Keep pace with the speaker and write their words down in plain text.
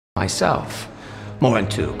myself. More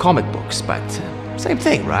into comic books, but same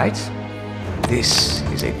thing, right? This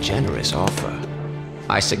is a generous offer.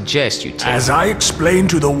 I suggest you take— As I explained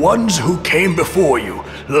to the ones who came before you,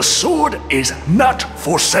 the sword is not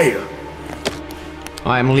for sale.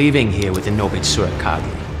 I am leaving here with the Nobitsura Kage.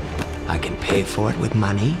 I can pay for it with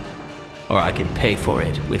money, or I can pay for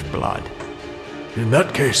it with blood. In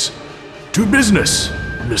that case, to business,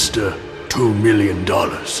 Mr. $2 million.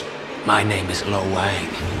 My name is Lo Wang.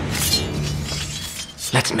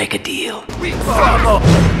 Let's make a deal.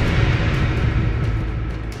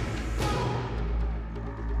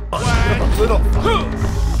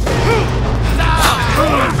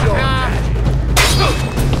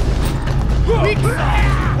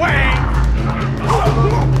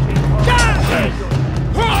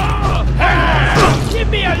 Give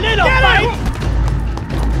me a little fight!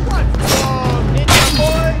 What's wrong, ninja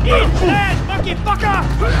boy? Eat that, monkey fucker!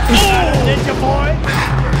 Ninja boy!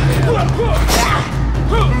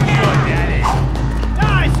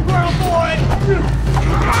 Nice, squirrel boy!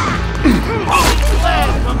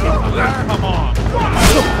 Come on!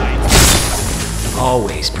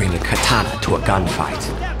 Always bring a katana to a gunfight.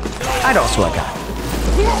 And also a gun.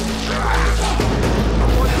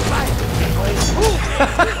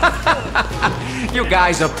 You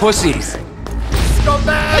guys are pussies.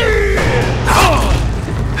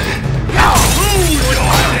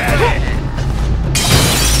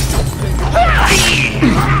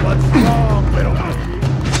 What's wrong, little boy?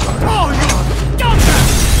 Oh, you dumbass!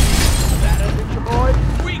 That a ninja boy?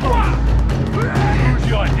 Who's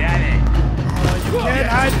your daddy? You can't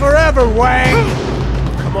hide forever, Wang!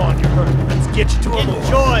 Come on, you're hurt. Let's get you to him.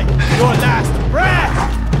 Enjoy your last breath!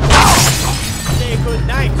 Say good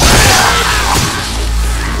night.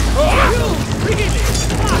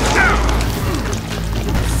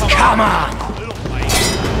 Come on!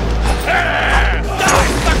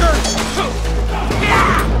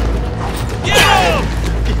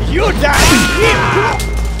 You die!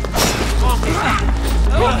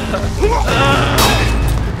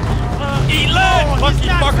 Eat lead, monkey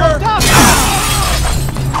fucker!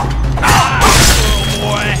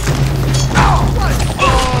 Boy!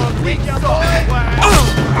 Ninja boy!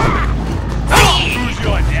 Who's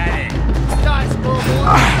your daddy? Nice, boy!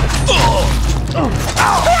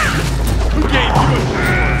 Who gave you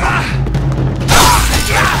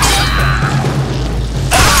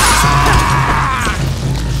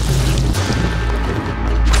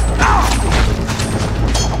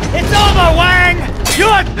It's over, Wang!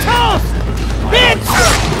 You're toast! Bitch!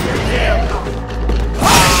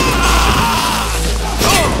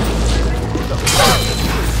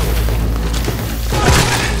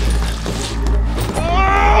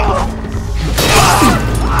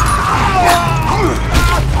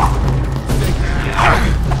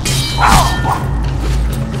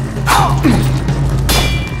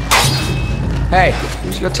 Hey,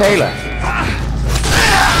 who's your tailor?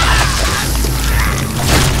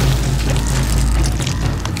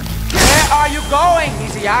 Where are you going,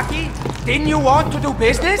 Mizuyaki? Didn't you want to do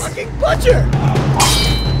business? Fucking butcher!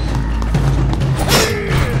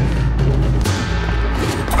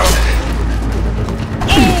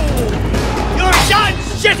 You're done,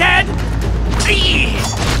 shithead!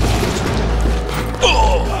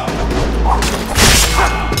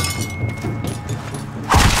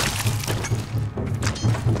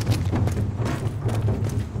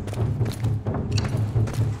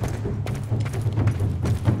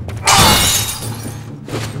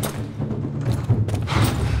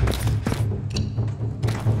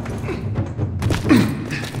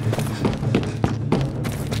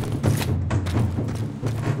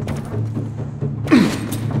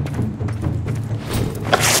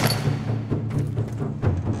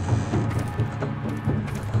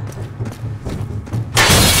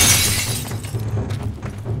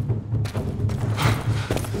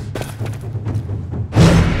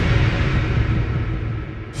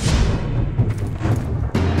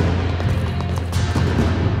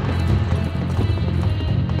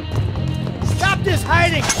 This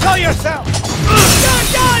hiding! Show yourself! You're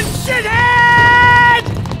done, shithead!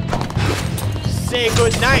 Say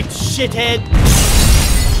goodnight, shithead!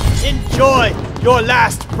 Enjoy your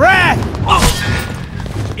last breath!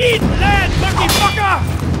 Eat lead, monkey fucker!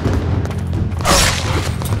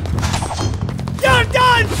 You're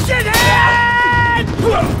done, shithead!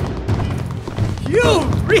 You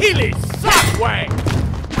really suck, Wang!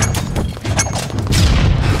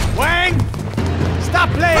 Wang! Stop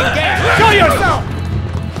playing games! Show yourself!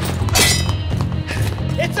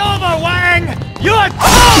 It's over, Wang! You're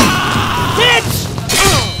toast! Bitch!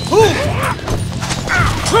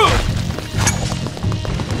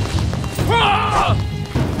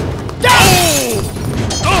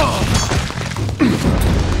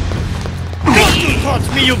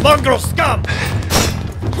 me, you mongrel scum!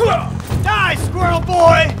 Die, squirrel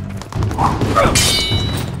boy!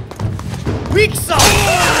 Weak sauce!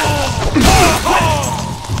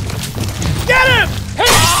 Get him!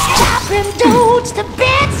 Chop him dudes to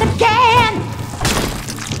bits again!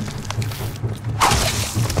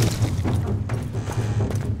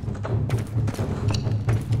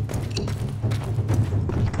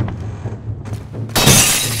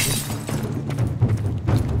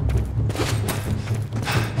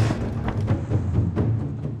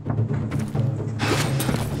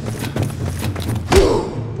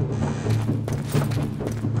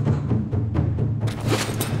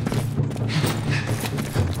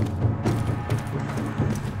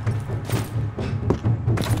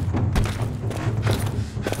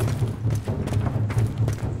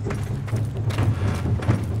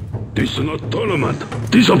 This is not tournament.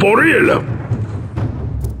 This is for real.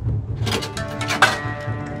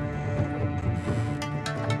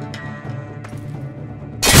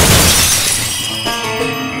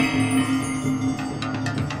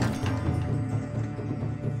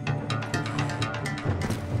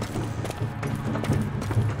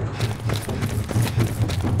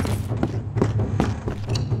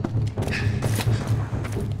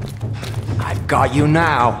 I've got you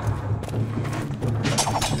now.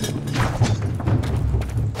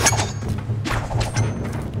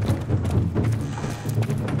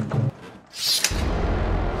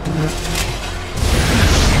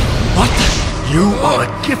 You are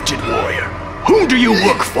a gifted warrior. Whom do you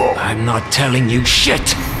work for? I'm not telling you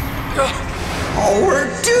shit. Oh, we're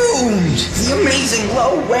doomed! The amazing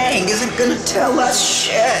Lo Wang isn't gonna tell us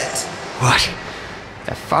shit! What?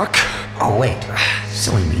 The fuck? Oh, wait.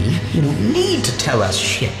 Silly me. You don't need to tell us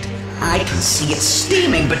shit. I can see it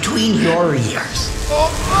steaming between your ears.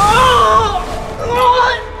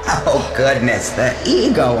 Oh, goodness, the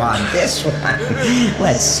ego on this one.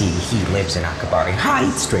 Let's see, he lives in Akabari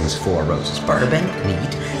Heights, drinks 4 roses bourbon,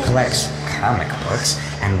 neat, collects comic books,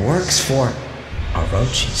 and works for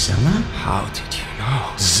Orochi-sama? How did you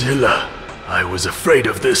know? Zilla, I was afraid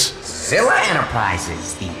of this. Zilla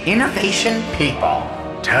Enterprises, the innovation people.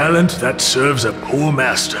 Talent that serves a poor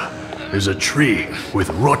master is a tree with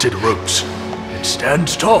rotted roots. It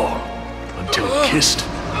stands tall until kissed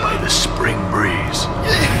by the spring breeze.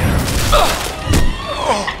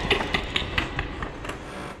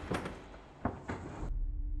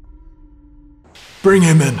 Bring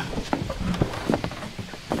him in.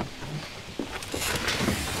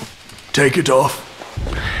 Take it off.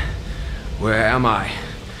 Where am I?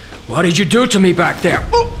 What did you do to me back there?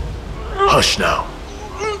 Hush now.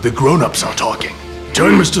 The grown-ups are talking.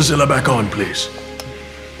 Turn Mr. Zilla back on, please.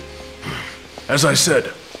 As I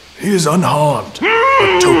said, he is unharmed.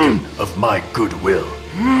 A token of my goodwill.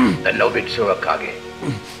 The Nobitsura Kage.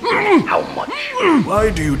 How much?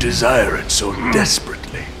 Why do you desire it so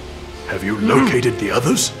desperately? Have you located the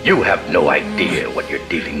others? You have no idea what you're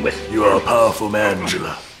dealing with. You are a powerful man,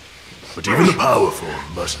 Zilla. But even the powerful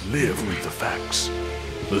must live with the facts.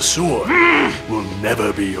 The sword will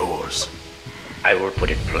never be yours. I will put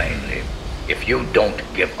it plainly. If you don't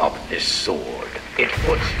give up this sword, it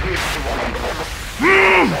puts you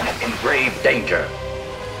in grave danger.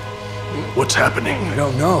 What's happening? I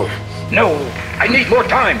don't know. No, I need more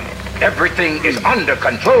time. Everything is under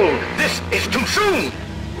control. This is too soon.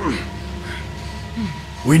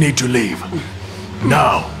 We need to leave.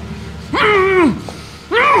 Now.